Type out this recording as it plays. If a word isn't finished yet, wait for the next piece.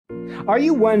Are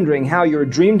you wondering how your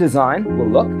dream design will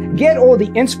look? Get all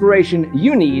the inspiration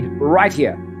you need right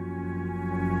here.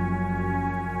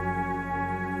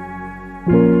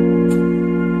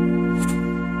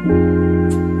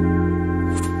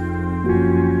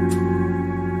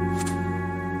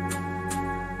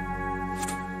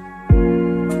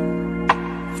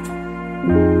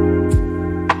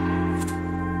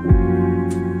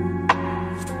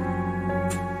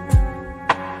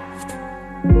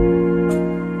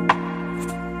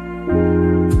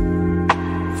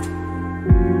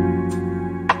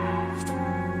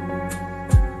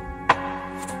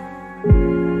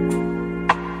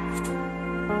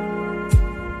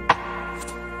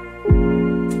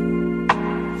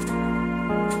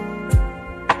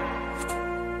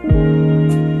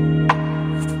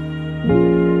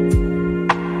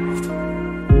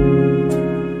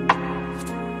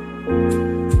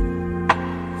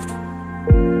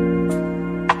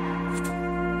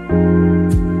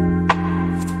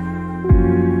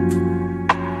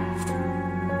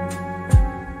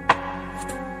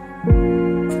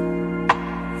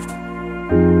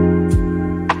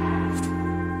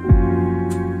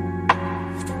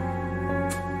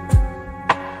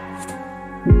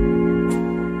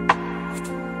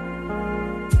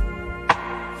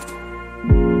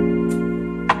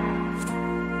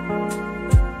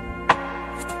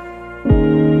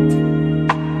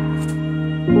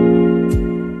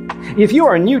 If you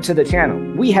are new to the channel,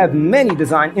 we have many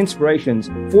design inspirations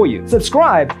for you.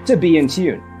 Subscribe to be in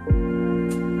tune.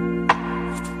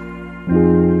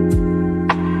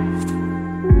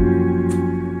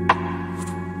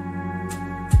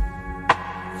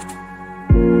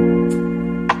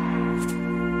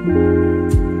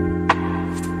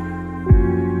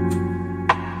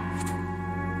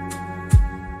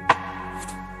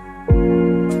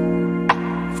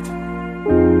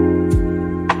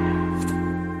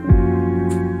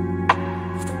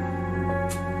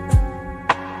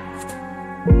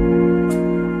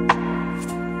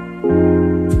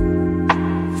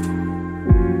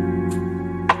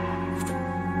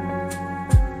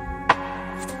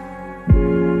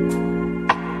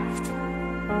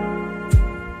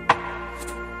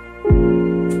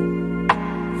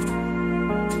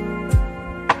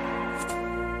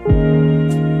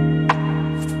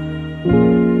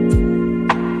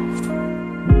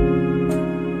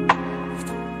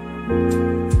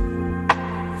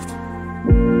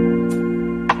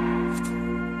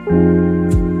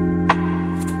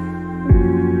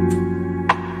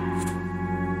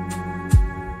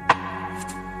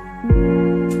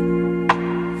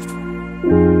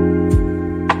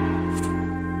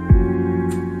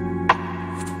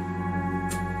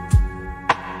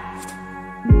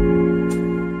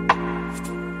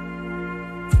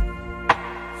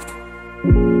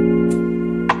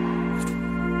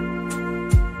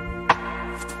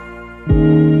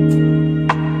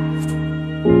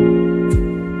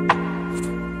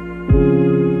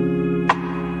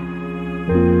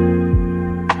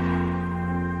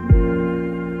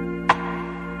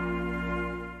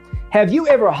 Have you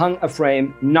ever hung a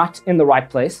frame not in the right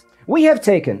place? We have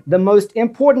taken the most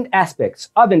important aspects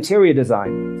of interior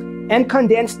design and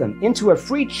condensed them into a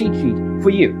free cheat sheet for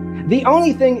you. The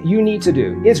only thing you need to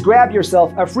do is grab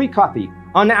yourself a free copy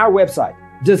on our website,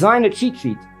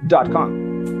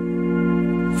 designercheatsheet.com.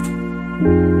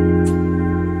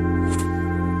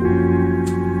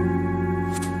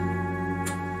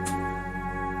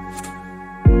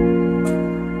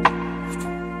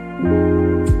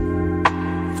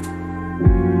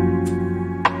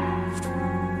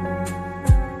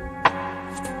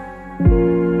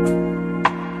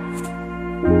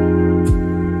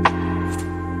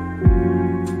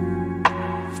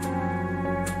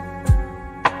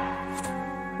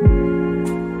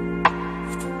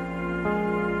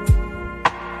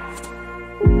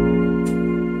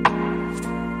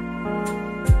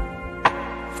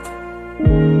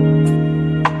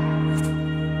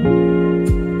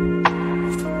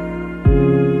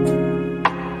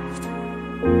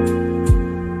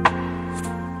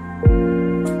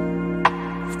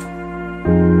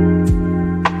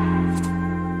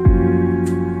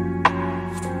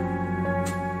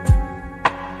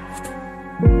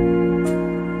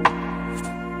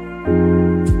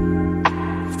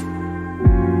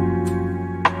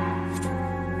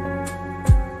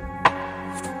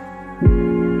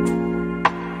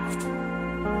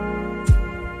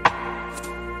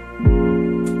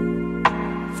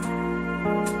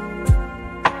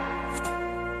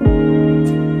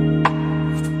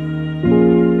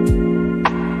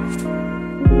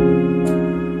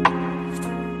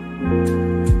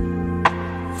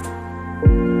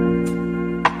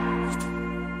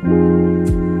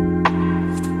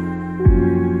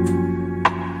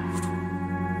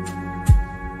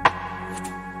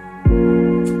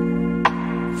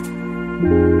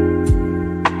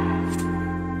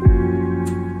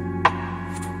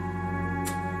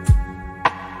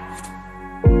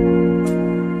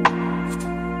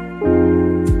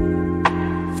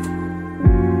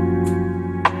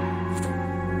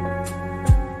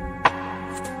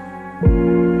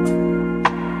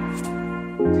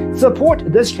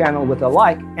 Support this channel with a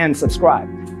like and subscribe.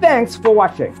 Thanks for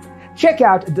watching. Check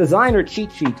out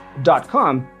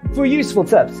designercheatsheet.com for useful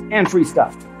tips and free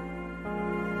stuff.